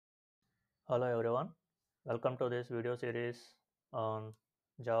Hello everyone, welcome to this video series on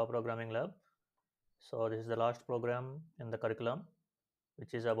Java Programming Lab. So this is the last program in the curriculum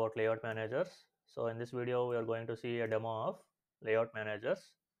which is about layout managers. So in this video we are going to see a demo of layout managers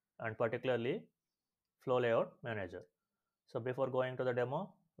and particularly flow layout manager. So before going to the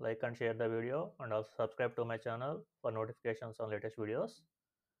demo, like and share the video and also subscribe to my channel for notifications on latest videos.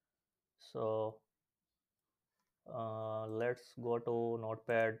 So let's go to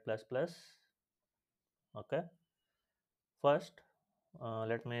Notepad++. Okay, first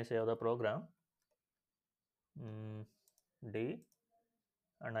let me save the program. D,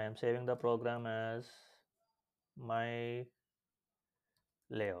 and I am saving the program as my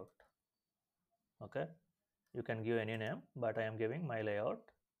layout. Okay, you can give any name, but I am giving my layout,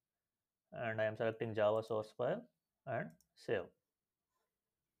 and I am selecting Java source file and save.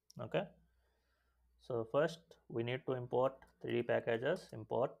 Okay, so first we need to import 3D packages.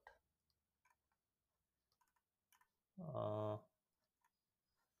 Import uh,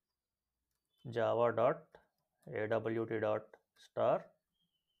 java.awt.star.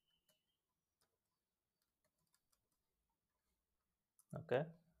 Okay,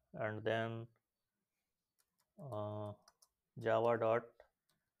 and then uh,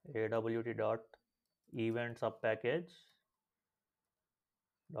 java.awt.event subpackage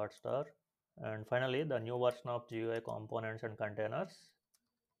dot star, and finally the new version of GUI components and containers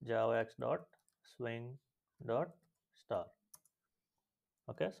javax dot swing dot star.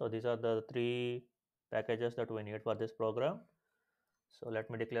 Okay, so these are the three packages that we need for this program. So let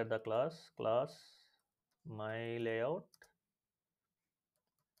me declare the class my layout.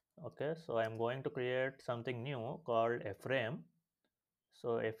 Okay, so I'm going to create something new called a frame.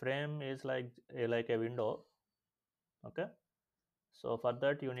 So a frame is like a window. Okay, so for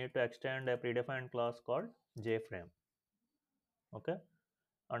that you need to extend a predefined class called jframe. Okay,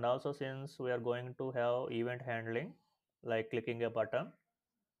 and also since we are going to have event handling like clicking a button,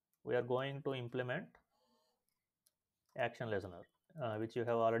 we are going to implement action listener, which you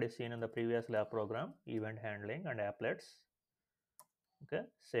have already seen in the previous lab program, event handling and applets. Okay,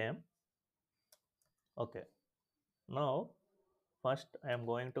 same. Okay, now first I am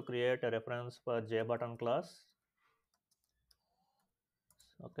going to create a reference for jbutton class.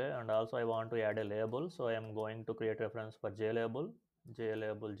 Okay, and also I want to add a label, so I am going to create reference for jlabel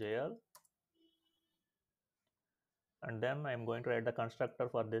jl, and then I am going to write the constructor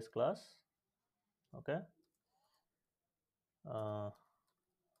for this class. Okay, uh,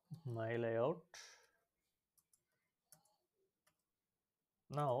 my layout.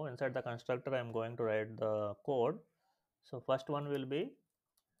 Now inside the constructor I am going to write the code. So first one will be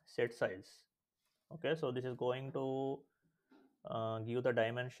set size. Okay, so this is going to give the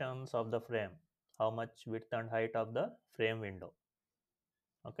dimensions of the frame, how much width and height of the frame window.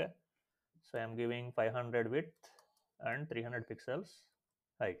 Okay, so I am giving 500 width and 300 pixels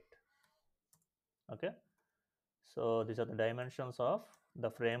height. Okay, so these are the dimensions of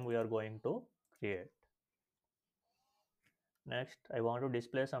the frame we are going to create. Next, I want to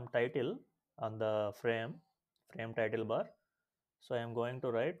display some title on the frame title bar. So I am going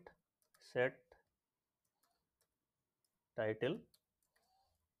to write set title.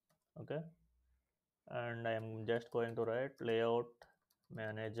 Okay, and I am just going to write layout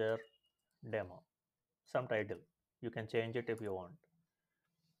manager demo, some title. You can change it if you want.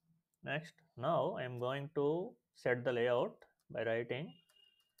 Next, now I am going to set the layout by writing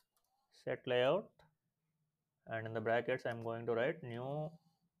set layout, and in the brackets I am going to write new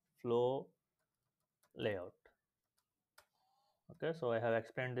flow layout. Okay, so I have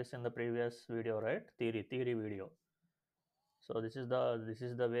explained this in the previous video, right? Theory video. So this is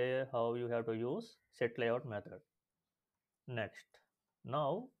the way how you have to use set layout method. Next,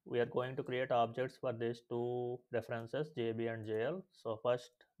 now we are going to create objects for these two references JB and JL. So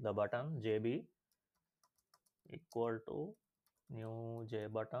first the button JB equal to new J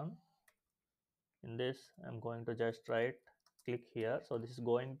button. In this I'm going to just write click here. So this is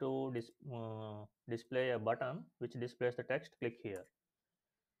going to display a button which displays the text click here.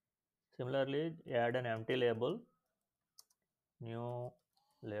 Similarly, add an empty label, new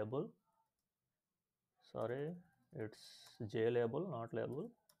label. Sorry, it's J label, not label.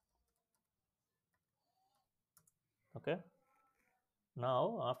 Okay,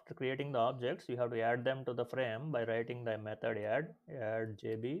 now after creating the objects you have to add them to the frame by writing the method add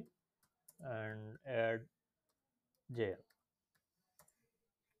jb and add jl.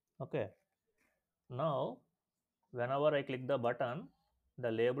 Okay, now whenever I click the button,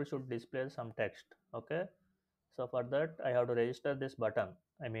 the label should display some text. Okay, so for that I have to register this button,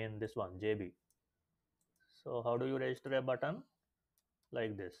 I mean this one jb. So how do you register a button?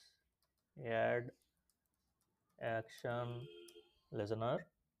 Like this. add action listener.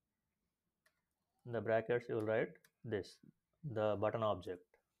 In the brackets you will write this, the button object.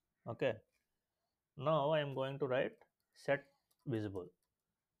 Okay, now I am going to write set visible.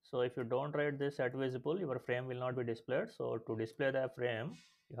 So if you don't write this set visible, your frame will not be displayed. So to display the frame,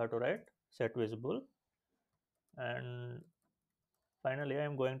 you have to write set visible. And finally, I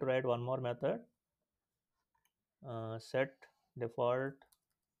am going to write one more method, set default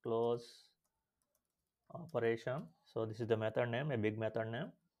close operation. So this is the method name, a big method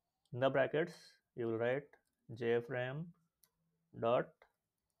name. In the brackets, you will write jframe dot,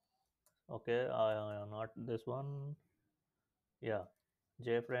 okay, not this one, yeah,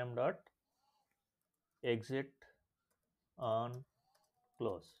 jframe dot exit on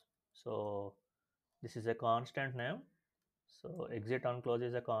close. So this is a constant name. So exit on close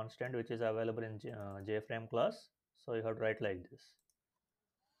is a constant which is available in jframe class. So you have to write like this.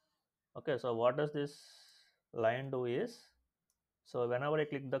 Okay, so what does this line do is, so whenever I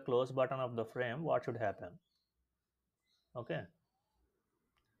click the close button of the frame, what should happen? Okay,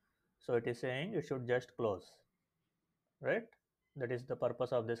 so it is saying it should just close, right? That is the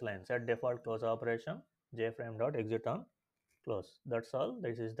purpose of this line. Set default close operation jframe dot exit on close. That's all.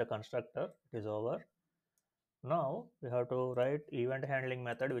 This is the constructor. It is over. Now we have to write event handling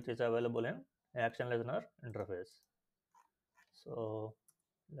method which is available in action listener interface. So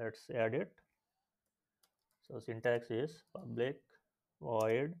let's add it. So syntax is public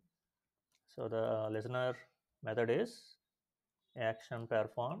void. So the listener method is action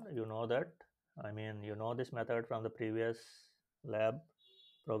performed. You know that. I mean, you know this method from the previous lab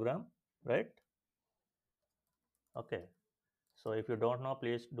program, right? Okay. So if you don't know,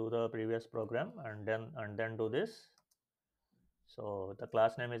 please do the previous program and then do this. So the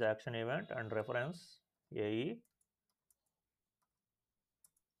class name is action event and reference AE.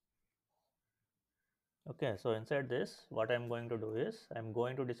 Okay, so inside this, what I'm going to do is I'm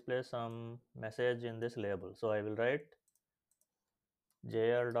going to display some message in this label. So I will write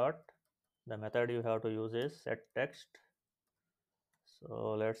jr dot, the method you have to use is set text.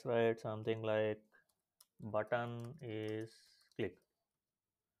 So let's write something like button is clicked.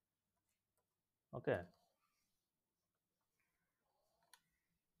 Okay,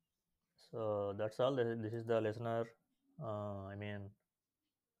 so that's all. This is the listener, I mean,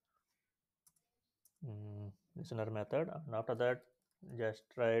 listener method. And after that, just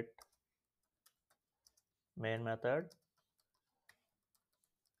write main method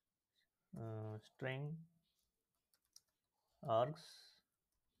string args.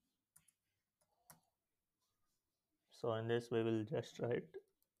 So in this, we will just write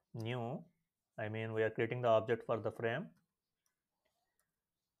new. I mean, we are creating the object for the frame.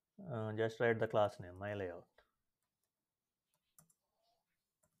 Just write the class name, my layout.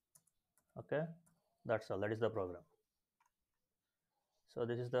 Okay, that's all. That is the program. So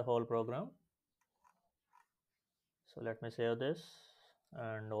this is the whole program. So let me save this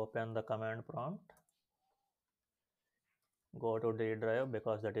and open the command prompt. Go to D drive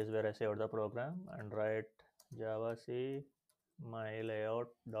because that is where I saved the program and write java c my layout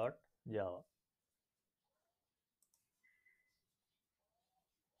dot java.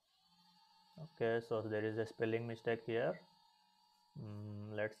 Okay, so there is a spelling mistake here.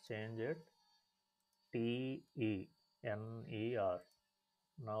 Let's change it. Tener.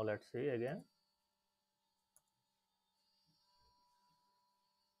 Now let's see again.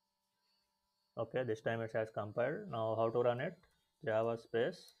 Okay, this time it has compiled. Now how to run it? Java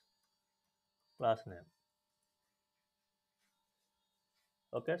space class name.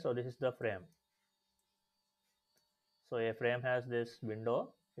 Okay, so this is the frame. So a frame has this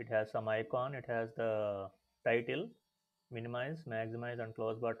window. It has some icon. It has the title, minimize, maximize, and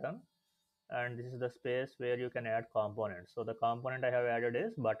close button. And this is the space where you can add components. So the component I have added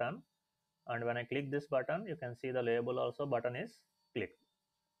is button. And when I click this button, you can see the label also button is clicked.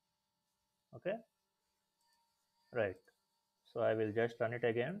 Okay, right. So I will just run it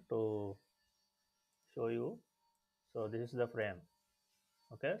again to show you. So this is the frame.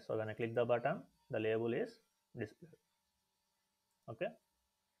 Okay, so when I click the button, the label is displayed. Okay,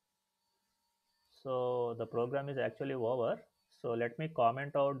 so the program is actually over. So let me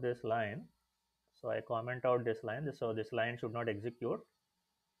comment out this line. So I comment out this line. So this line should not execute.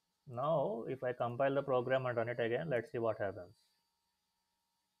 Now if I compile the program and run it again, let's see what happens.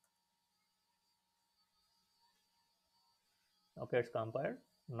 Okay, it's compiled.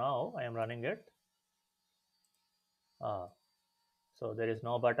 Now I am running it. So there is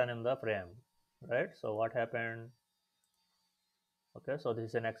no button in the frame, right? So what happened? Okay, so this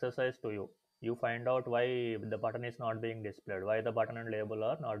is an exercise to you. You find out why the button is not being displayed, why the button and label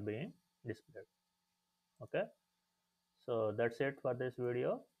are not being displayed. Okay, so that's it for this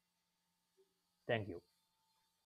video. Thank you.